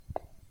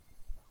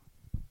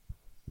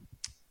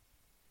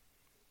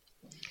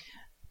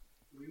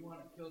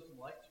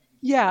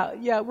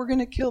Yeah, we're going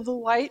to kill the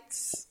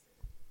lights.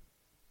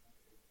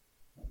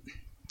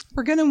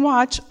 We're going to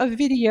watch a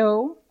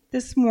video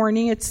this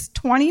morning. It's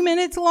 20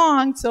 minutes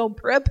long, so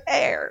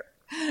prepare.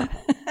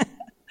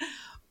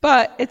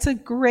 But it's a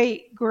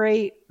great,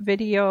 great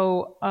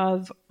video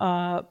of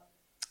a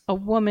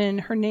woman.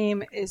 Her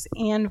name is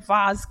Ann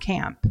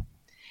Voskamp.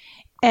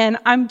 And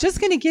I'm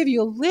just going to give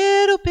you a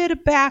little bit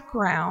of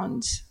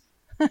background.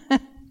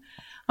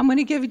 I'm going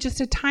to give you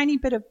just a tiny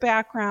bit of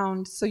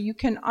background so you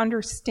can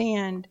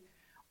understand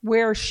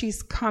where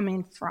she's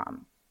coming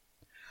from.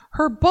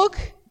 Her book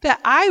that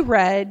I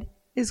read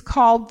is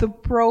called The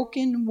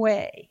Broken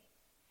Way.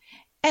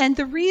 And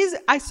the reason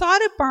I saw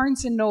it at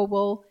Barnes &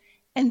 Noble,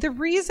 and the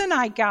reason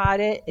I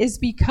got it is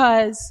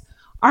because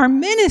our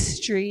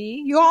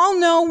ministry, you all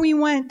know we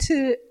went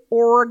to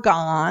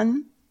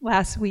Oregon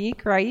last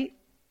week, right?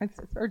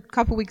 Or a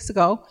couple weeks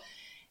ago,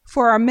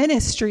 for our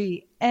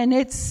ministry. And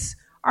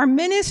our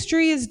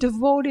ministry is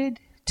devoted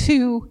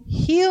to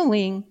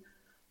healing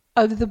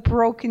of the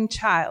broken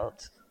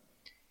child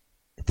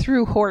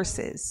through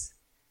horses.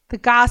 The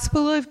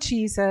gospel of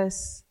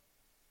Jesus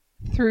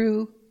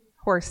through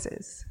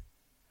horses.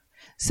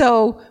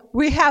 So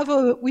we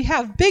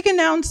have big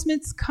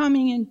announcements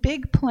coming and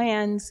big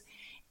plans,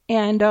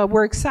 and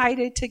we're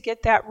excited to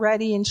get that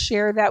ready and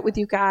share that with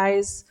you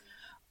guys.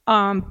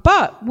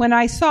 But when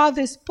I saw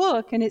this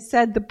book and it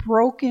said The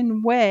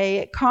Broken Way,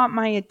 it caught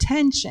my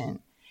attention.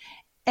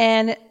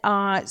 And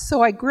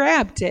so I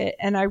grabbed it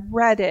and I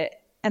read it.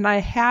 And I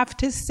have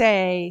to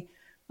say,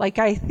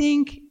 I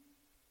think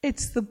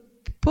it's the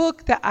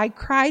book that I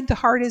cried the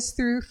hardest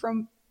through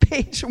from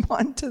page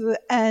 1 to the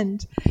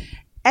end.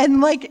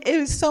 And it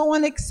was so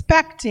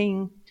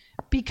unexpected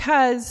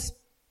because,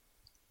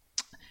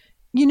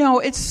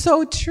 it's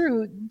so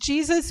true.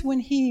 Jesus, when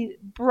he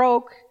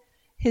broke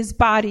his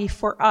body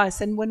for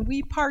us, and when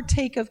we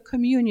partake of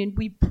communion,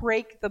 we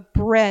break the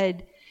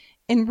bread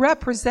in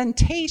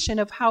representation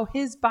of how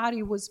his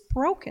body was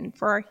broken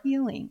for our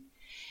healing.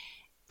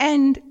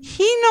 And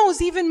he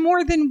knows even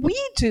more than we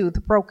do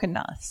the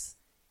brokenness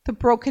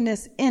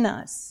in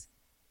us.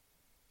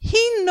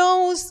 He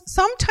knows,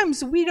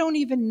 sometimes we don't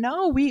even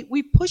know.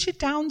 We push it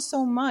down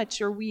so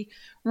much, or we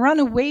run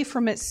away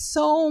from it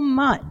so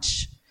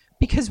much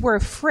because we're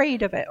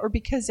afraid of it, or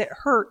because it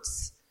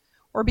hurts,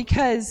 or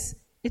because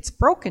it's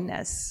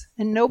brokenness,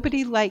 and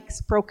nobody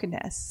likes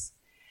brokenness.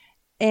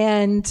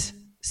 And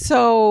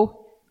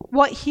so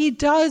what he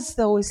does,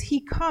 though, is he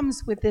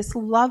comes with this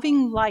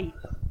loving light.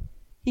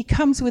 He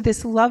comes with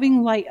this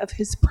loving light of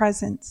his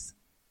presence.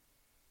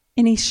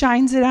 And he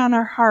shines it on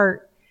our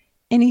heart.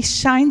 And he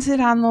shines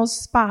it on those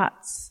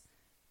spots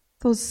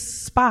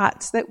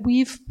that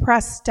we've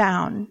pressed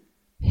down,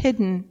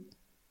 hidden.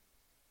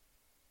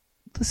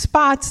 The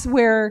spots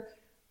where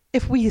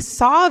if we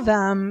saw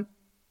them,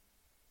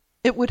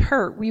 it would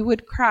hurt. We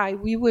would cry.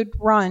 We would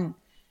run.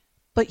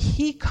 But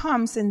he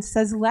comes and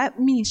says, let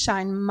me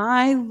shine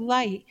my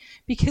light,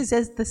 because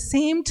at the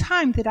same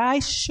time that I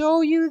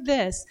show you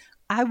this,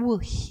 I will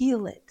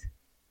heal it.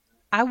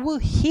 I will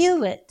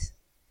heal it.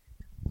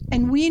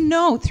 And we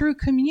know through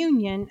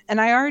communion,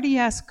 and I already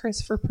asked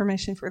Chris for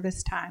permission for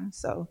this time,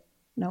 so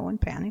no one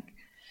panic.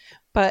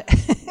 But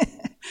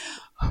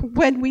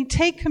when we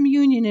take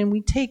communion and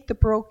we take the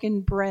broken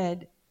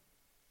bread,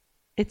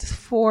 it's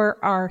for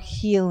our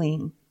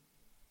healing.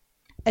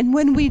 And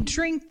when we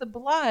drink the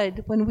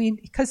blood,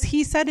 because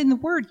he said in the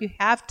word, you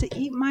have to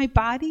eat my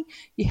body,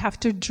 you have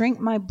to drink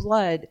my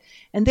blood.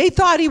 And they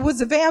thought he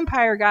was a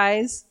vampire,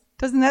 guys.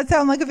 Doesn't that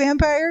sound like a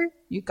vampire?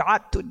 You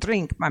got to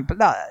drink my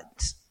blood,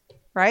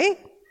 right?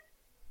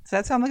 Does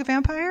that sound like a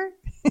vampire?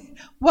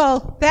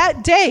 Well,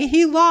 that day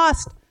he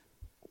lost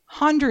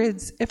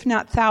hundreds, if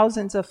not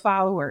thousands of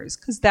followers,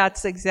 because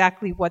that's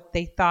exactly what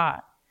they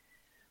thought.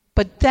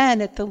 But then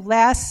at the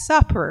Last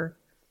Supper,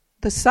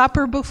 the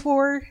supper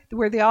before,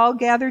 where they all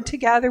gathered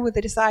together with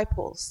the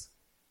disciples,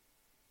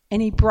 and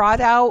he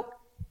brought out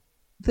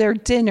their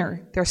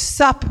dinner, their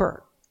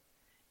supper,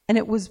 and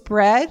it was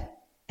bread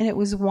and it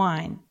was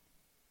wine.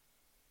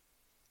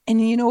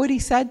 And you know what he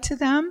said to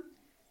them?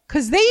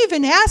 Because they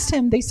even asked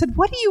him, they said,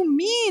 what do you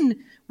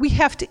mean we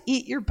have to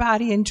eat your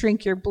body and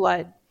drink your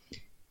blood?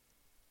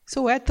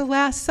 So at the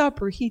Last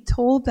Supper, he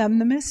told them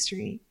the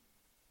mystery.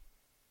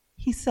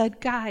 He said,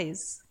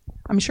 guys,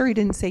 I'm sure he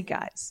didn't say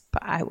guys,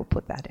 but I will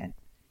put that in.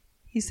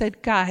 He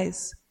said,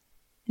 guys,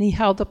 and he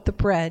held up the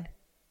bread,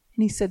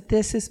 and he said,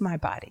 this is my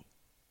body.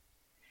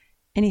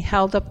 And he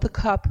held up the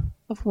cup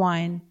of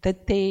wine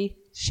that they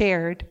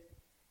shared,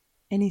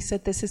 and he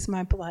said, this is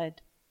my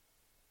blood.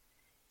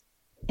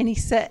 And he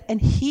said,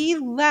 and he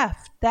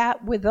left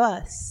that with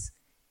us.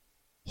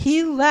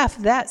 He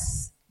left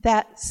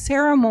that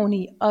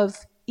ceremony of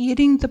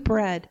eating the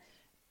bread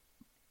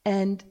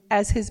and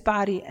as his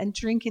body, and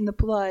drinking the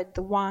blood,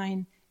 the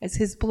wine as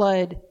his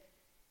blood.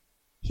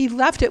 He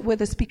left it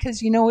with us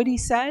because you know what he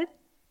said?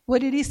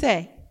 What did he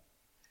say?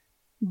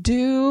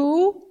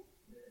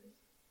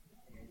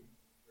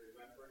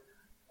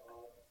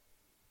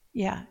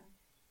 Yeah.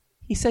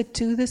 He said,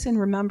 do this in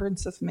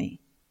remembrance of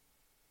me.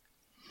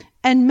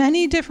 And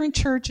many different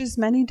churches,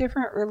 many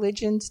different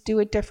religions do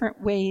it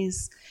different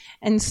ways.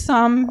 And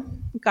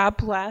some, God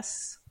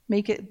bless,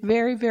 make it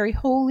very, very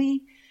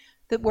holy,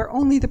 that where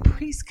only the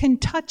priest can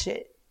touch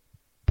it.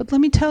 But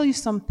let me tell you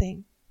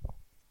something.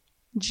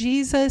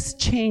 Jesus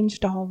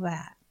changed all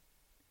that.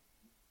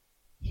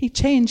 He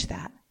changed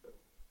that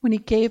when he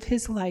gave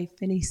his life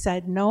and he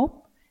said,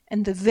 nope.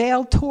 And the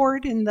veil tore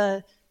in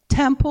the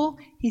temple.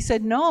 He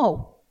said,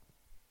 no,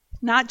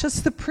 not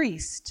just the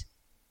priest.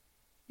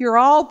 You're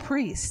all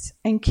priests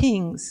and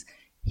kings.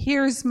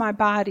 Here's my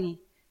body.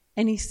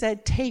 And he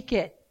said, take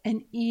it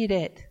and eat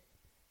it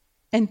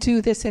and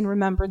do this in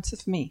remembrance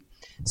of me.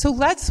 So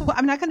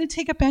I'm not going to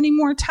take up any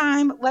more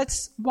time.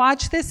 Let's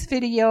watch this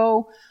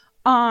video.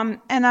 And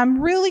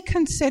I'm really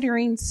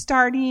considering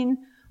starting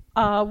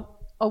a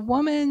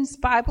woman's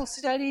Bible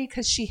study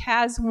because she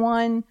has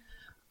one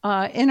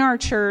in our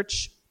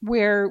church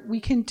where we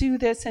can do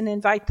this and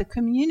invite the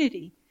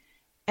community.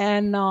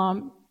 And,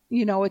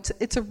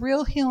 it's a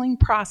real healing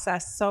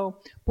process. So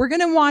we're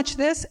going to watch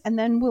this and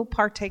then we'll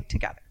partake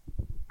together.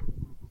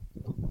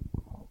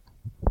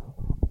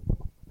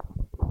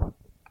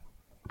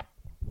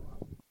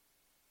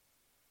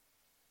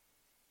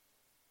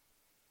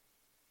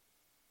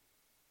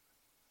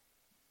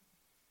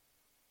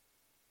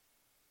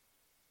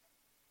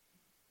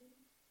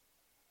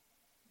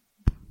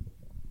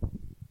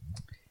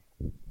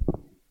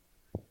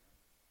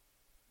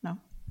 No.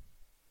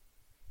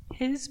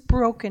 His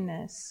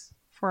brokenness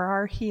for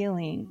our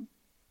healing.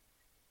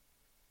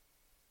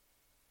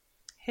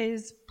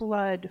 His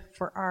blood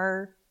for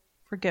our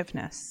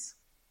forgiveness.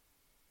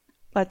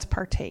 Let's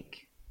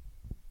partake.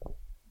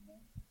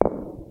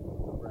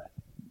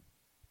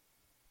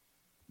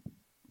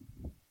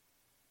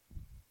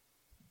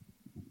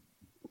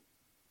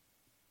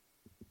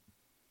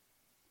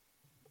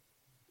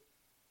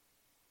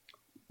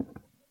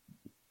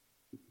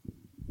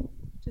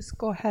 Just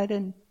go ahead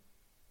and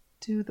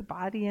do the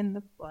body and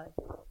the blood.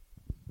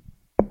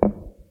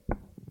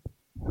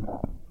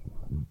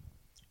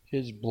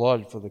 His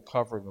blood for the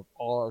covering of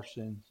all our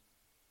sins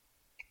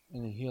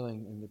and the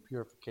healing and the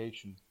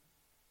purification.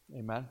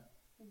 Amen?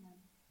 Amen.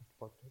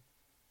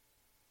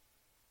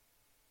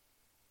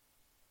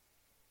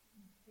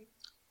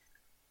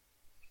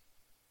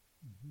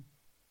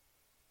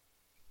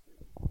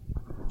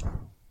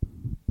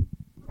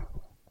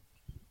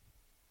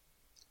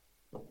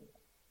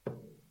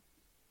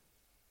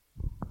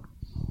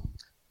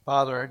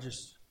 Father, I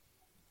just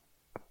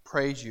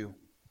praise you,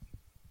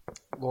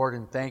 Lord,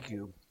 and thank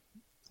you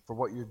for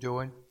what you're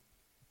doing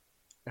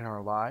in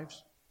our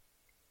lives.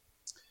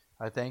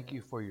 I thank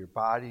you for your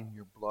body and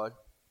your blood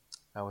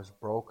that was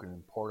broken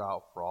and poured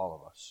out for all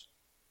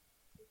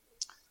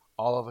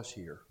of us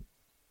here,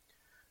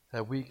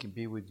 that we can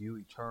be with you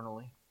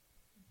eternally,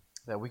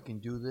 that we can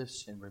do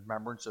this in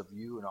remembrance of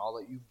you and all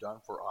that you've done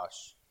for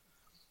us,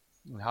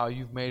 and how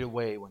you've made a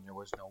way when there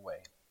was no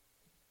way.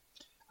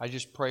 I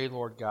just pray,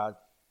 Lord God,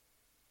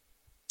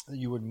 that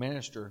you would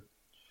minister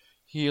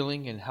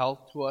healing and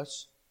health to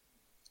us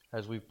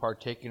as we've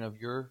partaken of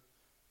your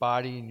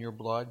body and your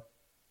blood,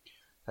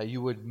 that you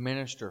would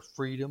minister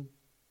freedom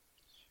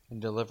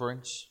and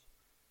deliverance,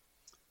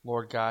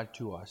 Lord God,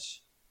 to us.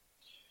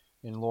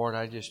 And Lord,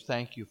 I just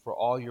thank you for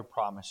all your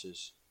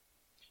promises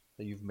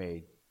that you've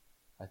made.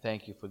 I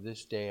thank you for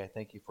this day. I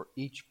thank you for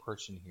each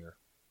person here.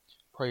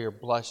 Pray your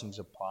blessings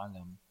upon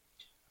them.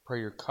 Pray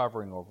your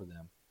covering over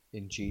them.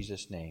 In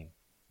Jesus' name.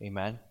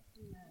 Amen.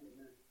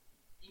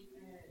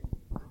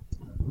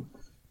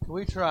 Can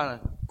we turn on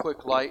a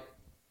quick light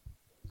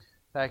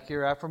back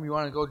here? Ephraim, you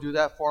want to go do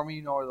that for me?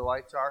 You know where the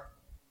lights are?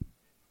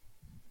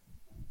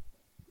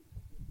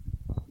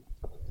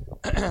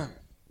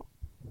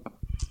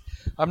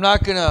 I'm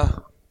not going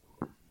to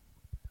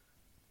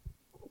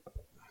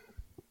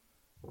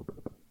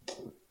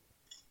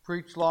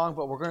preach long,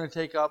 but we're going to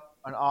take up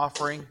an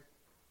offering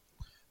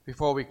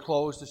before we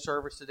close the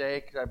service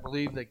today, because I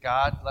believe that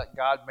let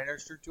God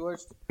minister to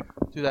us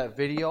through that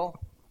video.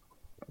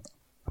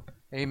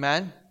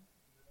 Amen.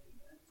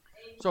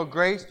 So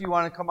Grace, do you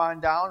want to come on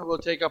down? We'll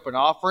take up an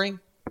offering.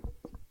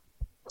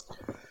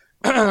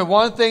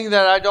 One thing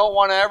that I don't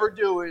want to ever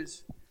do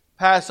is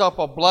pass up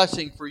a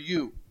blessing for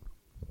you.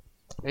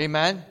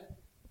 Amen.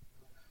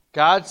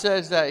 God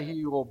says that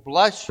He will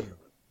bless you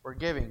for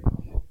giving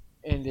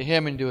into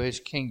Him, into His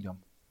kingdom.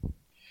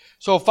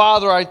 So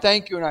Father, I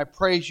thank you and I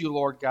praise you,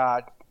 Lord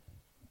God,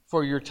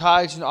 for your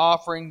tithes and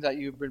offering that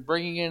you've been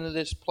bringing into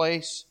this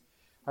place.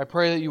 I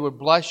pray that you would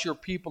bless your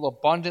people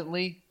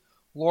abundantly.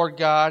 Lord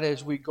God,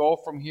 as we go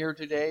from here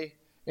today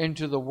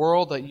into the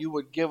world, that you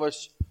would give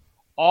us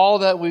all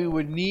that we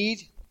would need,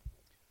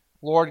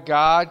 Lord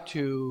God,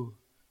 to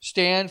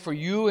stand for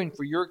you and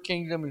for your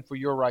kingdom and for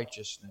your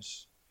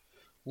righteousness.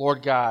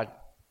 Lord God,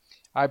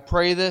 I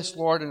pray this,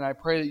 Lord, and I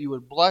pray that you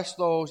would bless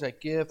those that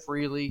give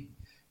freely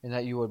and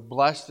that you would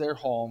bless their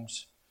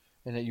homes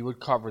and that you would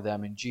cover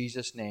them. In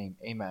Jesus' name,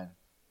 amen.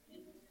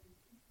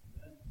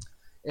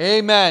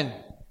 Amen.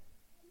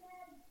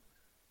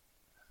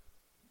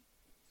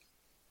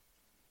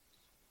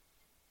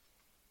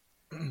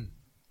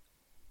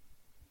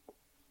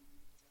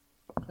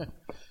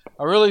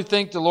 I really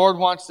think the Lord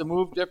wants to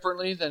move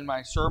differently than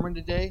my sermon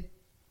today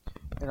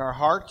in our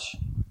hearts.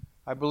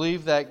 I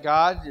believe that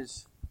God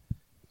is,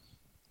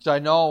 I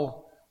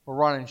know we're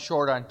running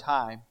short on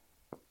time,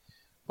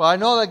 but I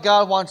know that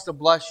God wants to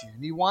bless you.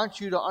 And He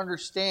wants you to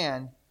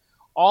understand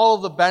all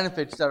of the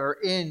benefits that are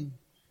in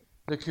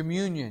the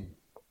communion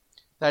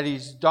that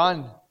He's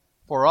done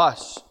for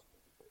us.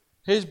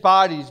 His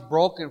body's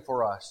broken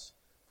for us,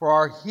 for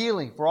our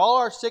healing, for all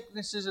our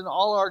sicknesses and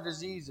all our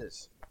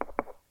diseases.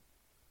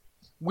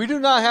 We do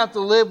not have to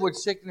live with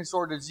sickness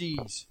or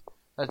disease.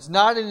 That's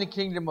not in the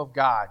kingdom of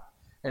God.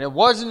 And it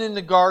wasn't in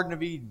the Garden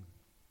of Eden.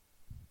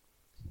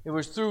 It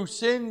was through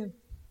sin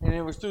and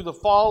it was through the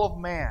fall of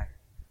man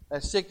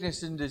that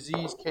sickness and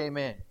disease came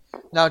in.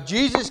 Now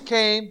Jesus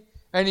came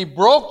and He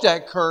broke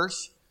that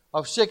curse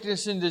of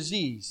sickness and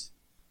disease.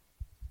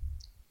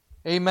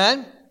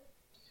 Amen?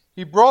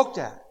 He broke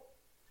that.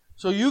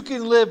 So you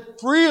can live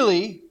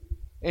freely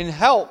in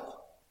health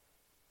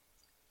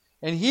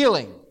and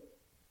healing.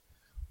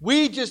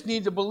 We just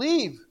need to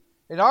believe.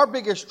 And our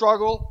biggest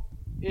struggle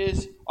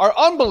is our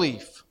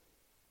unbelief.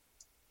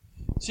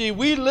 See,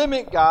 we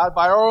limit God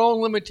by our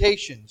own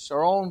limitations,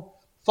 our own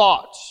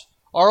thoughts,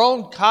 our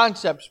own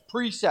concepts,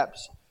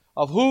 precepts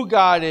of who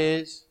God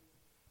is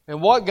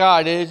and what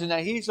God is, and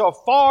that He's a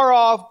far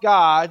off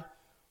God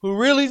who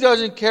really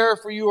doesn't care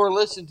for you or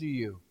listen to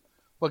you.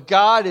 But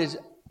God is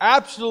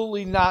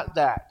absolutely not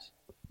that.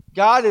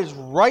 God is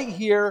right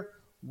here,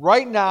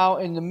 right now,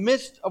 in the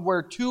midst of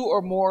where two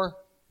or more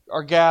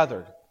are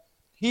gathered.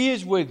 He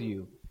is with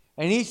you.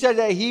 And He said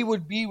that He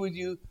would be with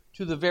you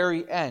to the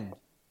very end.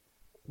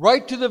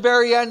 Right to the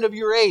very end of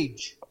your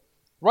age.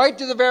 Right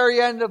to the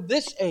very end of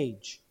this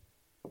age.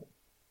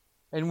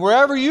 And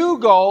wherever you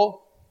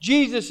go,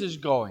 Jesus is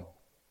going.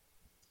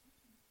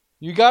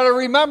 You got to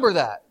remember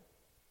that.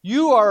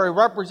 You are a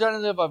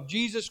representative of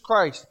Jesus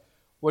Christ.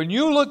 When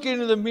you look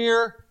into the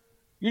mirror,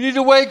 you need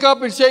to wake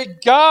up and say,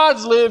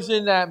 God lives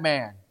in that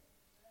man.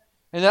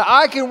 And that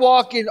I can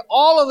walk in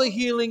all of the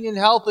healing and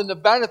health and the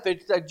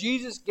benefits that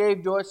Jesus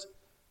gave to us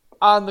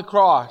on the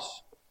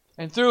cross.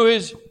 And through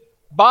His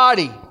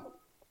body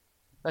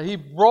that He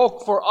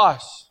broke for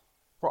us,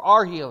 for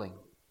our healing.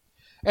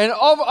 And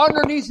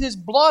underneath His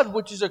blood,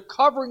 which is a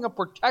covering of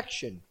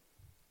protection.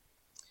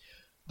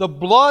 The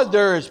blood,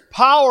 there is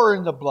power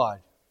in the blood.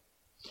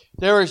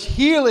 There is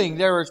healing,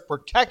 there is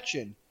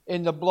protection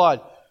in the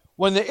blood.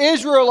 When the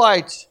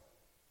Israelites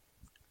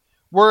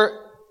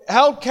were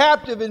held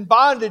captive in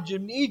bondage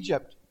in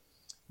Egypt,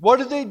 what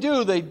did they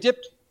do? They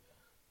dipped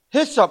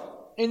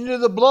hyssop into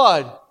the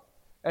blood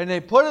and they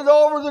put it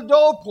over the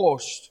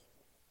doorpost.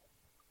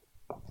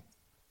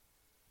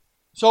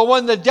 So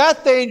when the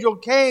death angel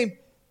came,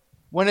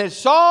 when it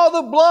saw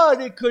the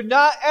blood, it could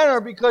not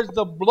enter because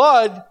the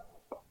blood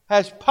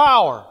has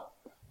power.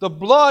 The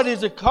blood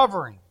is a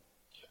covering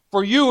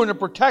for you and a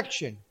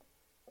protection.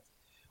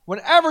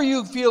 Whenever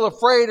you feel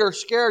afraid or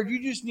scared,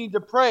 you just need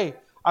to pray.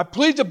 I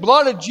plead the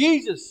blood of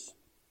Jesus.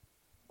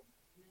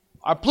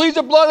 I plead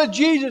the blood of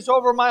Jesus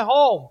over my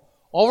home,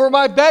 over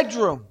my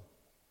bedroom,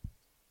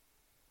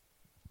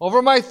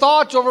 over my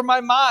thoughts, over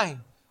my mind.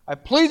 I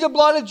plead the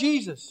blood of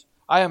Jesus.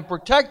 I am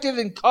protected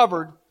and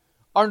covered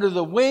under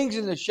the wings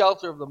and the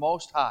shelter of the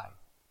Most High.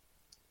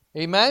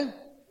 Amen?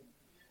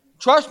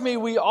 Trust me,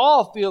 we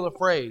all feel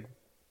afraid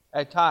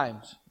at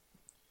times.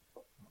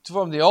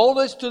 From the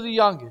oldest to the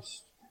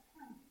youngest.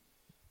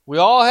 We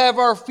all have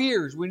our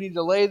fears. We need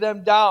to lay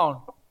them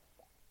down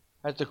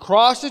at the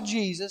cross of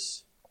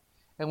Jesus,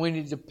 and we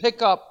need to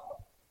pick up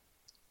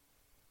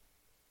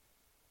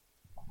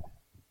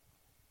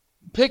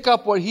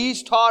what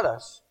He's taught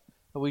us,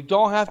 that we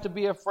don't have to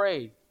be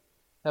afraid,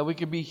 that we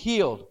can be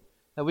healed,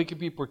 that we can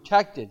be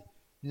protected,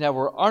 and that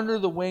we're under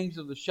the wings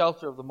of the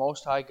shelter of the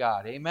Most High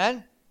God.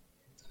 Amen?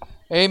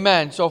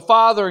 Amen. So,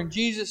 Father, in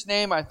Jesus'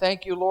 name, I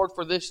thank You, Lord,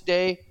 for this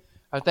day.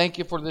 I thank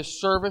You for this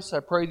service. I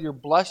pray Your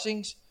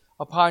blessings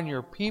upon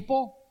Your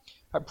people.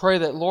 I pray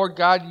that, Lord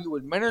God, You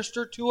would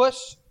minister to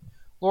us.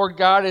 Lord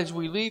God, as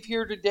we leave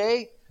here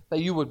today,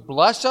 that You would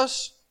bless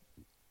us.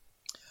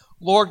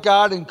 Lord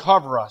God, and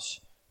cover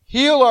us.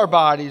 Heal our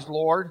bodies,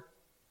 Lord.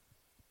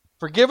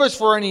 Forgive us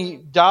for any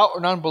doubt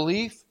and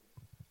unbelief,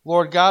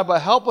 Lord God,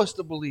 but help us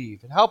to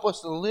believe and help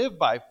us to live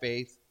by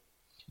faith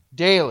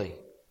daily.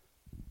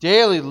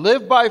 Daily,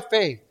 live by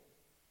faith,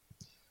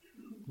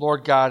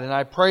 Lord God. And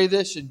I pray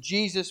this in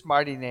Jesus'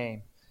 mighty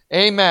name.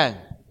 Amen.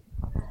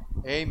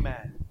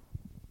 Amen.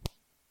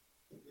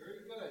 Very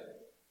good.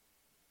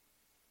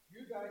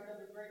 You guys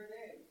have a great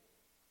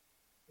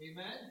day.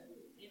 Amen.